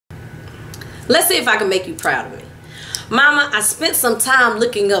Let's see if I can make you proud of me. Mama, I spent some time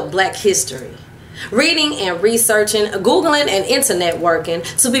looking up Black history, reading and researching, Googling and internet working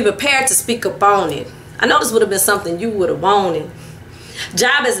to be prepared to speak up on it. I know this would have been something you would have wanted.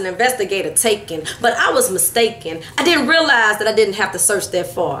 Job as an investigator taken, but I was mistaken. I didn't realize that I didn't have to search that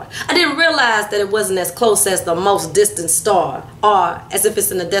far. I didn't realize that it wasn't as close as the most distant star, or as if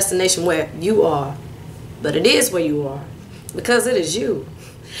it's in a destination where you are. But it is where you are, because it is you.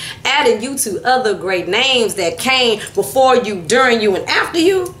 Adding you to other great names that came before you, during you, and after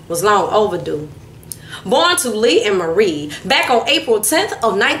you was long overdue. Born to Lee and Marie back on April 10th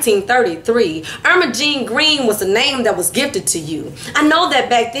of 1933, Irma Jean Green was the name that was gifted to you. I know that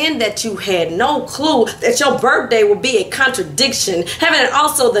back then that you had no clue that your birthday would be a contradiction, having it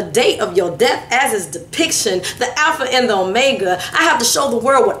also the date of your death as its depiction, the Alpha and the Omega. I have to show the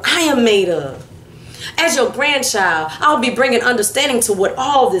world what I am made of. As your grandchild, I'll be bringing understanding to what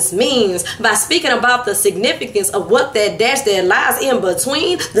all this means by speaking about the significance of what that dash that lies in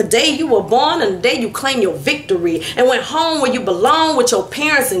between the day you were born and the day you claim your victory and went home where you belong with your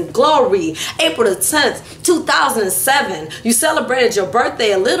parents in glory. April the 10th, 2007, you celebrated your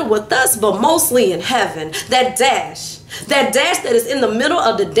birthday a little with us, but mostly in heaven. That dash that is in the middle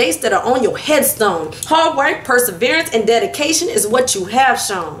of the dates that are on your headstone. Hard work, perseverance, and dedication is what you have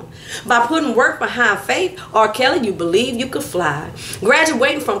shown. By putting work behind faith, R. Kelly, you believe you could fly.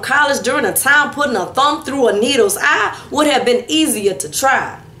 Graduating from college during a time putting a thumb through a needle's eye would have been easier to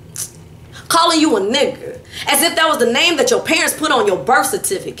try. Calling you a nigger, as if that was the name that your parents put on your birth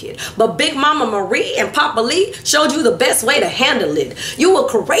certificate. But Big Mama Marie and Papa Lee showed you the best way to handle it. You were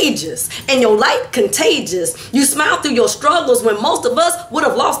courageous and your light contagious. You smiled through your struggles when most of us would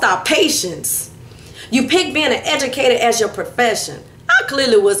have lost our patience. You picked being an educator as your profession. I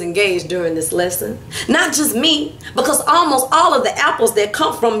clearly was engaged during this lesson. Not just me, because almost all of the apples that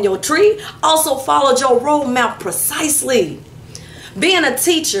come from your tree also followed your roadmap precisely. Being a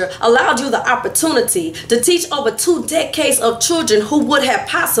teacher allowed you the opportunity to teach over 2 decades of children who would have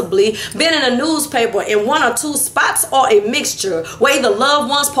possibly been in a newspaper in 1 or 2 spots or a mixture, where either loved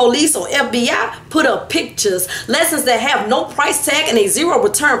ones, police, or FBI put up pictures. Lessons that have no price tag and a 0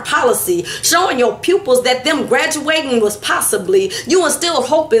 return policy, showing your pupils that them graduating was possibly. You instilled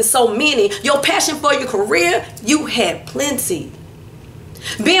hope in so many. Your passion for your career, you had plenty.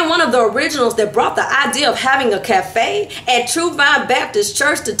 Being one of the originals that brought the idea of having a cafe at True Vine Baptist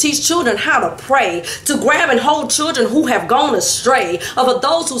Church to teach children how to pray, to grab and hold children who have gone astray, or for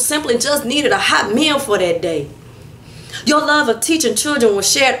those who simply just needed a hot meal for that day. Your love of teaching children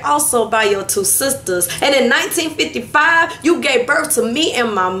was shared also by your 2 sisters. And in 1955, you gave birth to me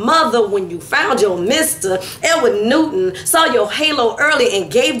and my mother when you found your Mr. Irma Newton, saw your halo early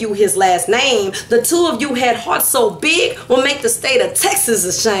and gave you his last name. The 2 of you had hearts so big will make the state of Texas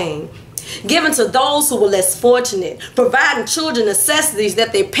ashamed. Given to those who were less fortunate, providing children necessities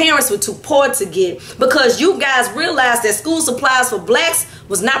that their parents were too poor to get, because you guys realized that school supplies for blacks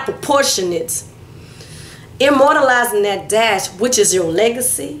was not proportionate. Immortalizing that dash, which is your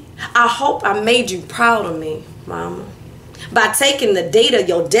legacy, I hope I made you proud of me, Mama. By taking the date of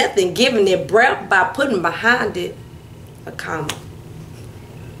your death and giving it breath by putting behind it a comma.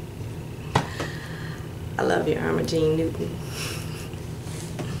 I love you, Irma Jean Newton.